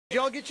Did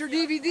y'all get your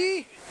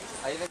DVD?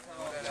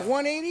 It's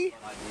 $180.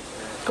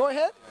 Go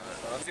ahead.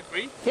 Is it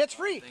free? Yeah, it's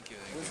free. Thank you.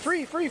 It's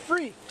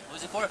free.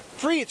 What's it for?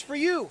 Free, it's for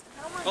you.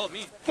 Oh,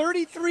 me.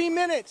 33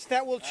 minutes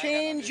that will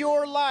change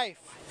your life.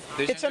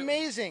 It's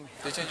amazing.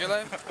 Did it change your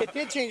life? It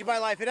did change my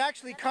life. It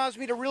actually caused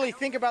me to really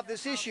think about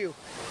this issue.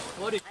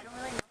 What is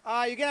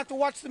You're going to have to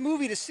watch the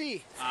movie to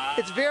see.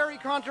 It's very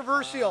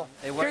controversial.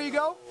 Here you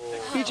go.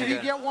 Each of you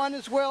get one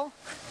as well.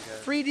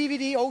 Free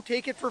DVD. Oh,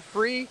 take it for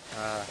free.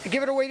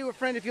 Give it away to a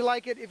friend if you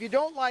like it. If you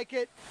don't like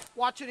it,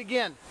 watch it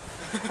again.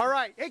 All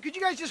right. Hey, could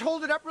you guys just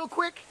hold it up real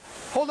quick?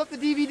 Hold up the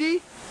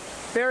DVD.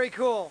 Very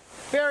cool.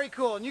 Very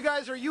cool. And you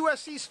guys are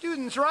USC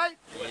students, right?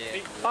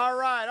 Yeah. All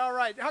right, all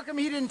right. How come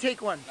he didn't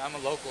take one? I'm a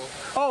local.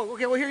 Oh,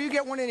 okay. Well, here, you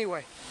get one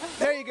anyway.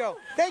 There you go.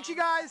 Thanks, you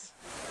guys.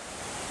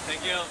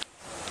 Thank you.